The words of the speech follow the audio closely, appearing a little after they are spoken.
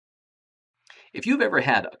If you've ever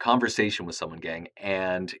had a conversation with someone, gang,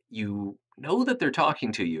 and you know that they're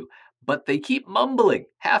talking to you, but they keep mumbling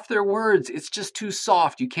half their words, it's just too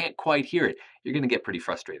soft, you can't quite hear it, you're going to get pretty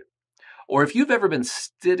frustrated. Or if you've ever been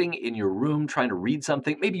sitting in your room trying to read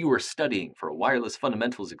something, maybe you were studying for a wireless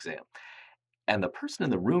fundamentals exam, and the person in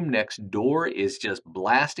the room next door is just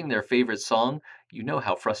blasting their favorite song, you know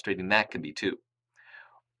how frustrating that can be too.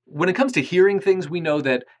 When it comes to hearing things, we know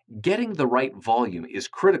that getting the right volume is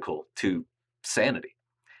critical to sanity.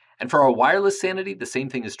 And for our wireless sanity, the same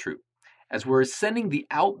thing is true. As we're sending the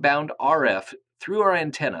outbound RF through our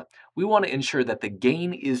antenna, we want to ensure that the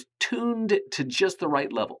gain is tuned to just the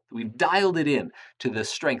right level. We've dialed it in to the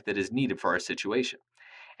strength that is needed for our situation.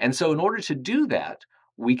 And so in order to do that,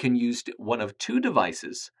 we can use one of two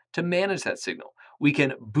devices to manage that signal. We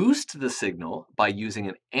can boost the signal by using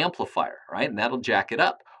an amplifier, right? And that'll jack it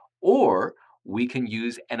up. Or we can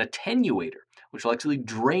use an attenuator, which will actually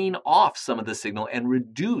drain off some of the signal and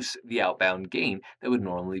reduce the outbound gain that would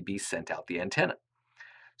normally be sent out the antenna.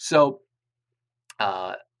 So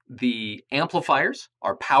the amplifiers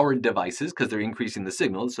are powered devices because they're increasing the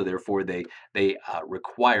signal, so therefore they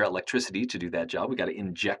require electricity to do that job. We got to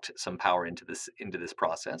inject some power into this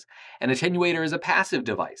process. An attenuator is a passive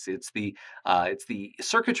device. It's the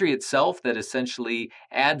circuitry itself that essentially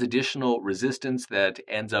adds additional resistance that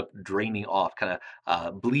ends up draining off, kind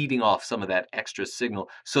of bleeding off some of that extra signal,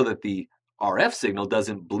 so that the RF signal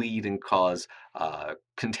doesn't bleed and cause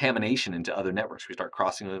contamination into other networks. We start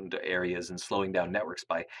crossing into areas and slowing down networks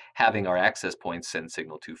by having our access points send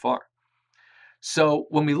signal too far. So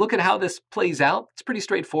when we look at how this plays out, it's pretty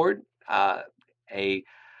straightforward. A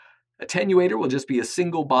attenuator will just be a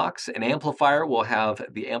single box. An amplifier will have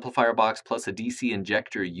the amplifier box plus a DC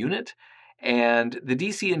injector unit. And the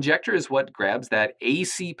DC injector is what grabs that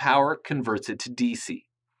AC power, converts it to DC.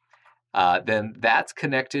 Then that's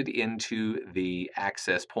connected into the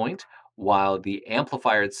access point, while the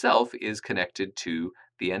amplifier itself is connected to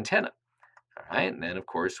the antenna. All right, and then of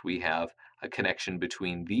course we have a connection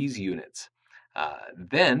between these units.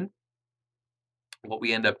 Then what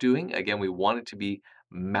we end up doing, again, we want it to be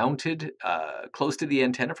mounted close to the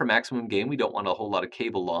antenna for maximum gain. We don't want a whole lot of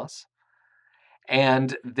cable loss.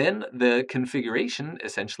 And then the configuration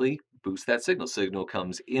essentially boosts that signal. Signal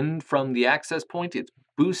comes in from the access point. It's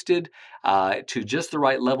boosted to just the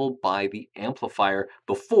right level by the amplifier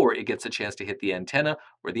before it gets a chance to hit the antenna,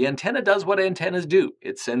 where the antenna does what antennas do.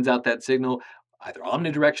 It sends out that signal, either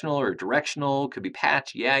omnidirectional or directional, could be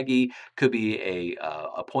patch, Yagi, could be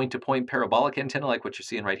a point-to-point parabolic antenna like what you're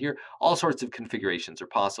seeing right here. All sorts of configurations are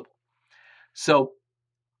possible. So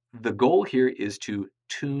the goal here is to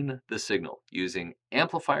tune the signal using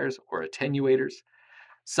amplifiers or attenuators.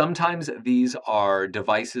 Sometimes these are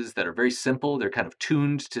devices that are very simple. They're kind of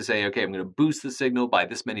tuned to say, okay, I'm going to boost the signal by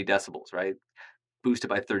this many decibels, right? Boost it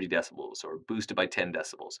by 30 decibels or boost it by 10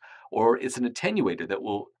 decibels. Or it's an attenuator that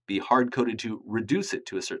will be hard-coded to reduce it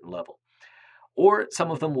to a certain level. Or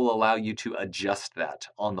some of them will allow you to adjust that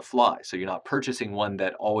on the fly. So you're not purchasing one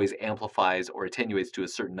that always amplifies or attenuates to a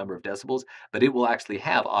certain number of decibels, but it will actually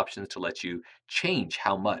have options to let you change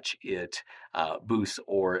how much it boosts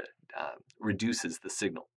or reduces the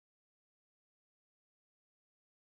signal.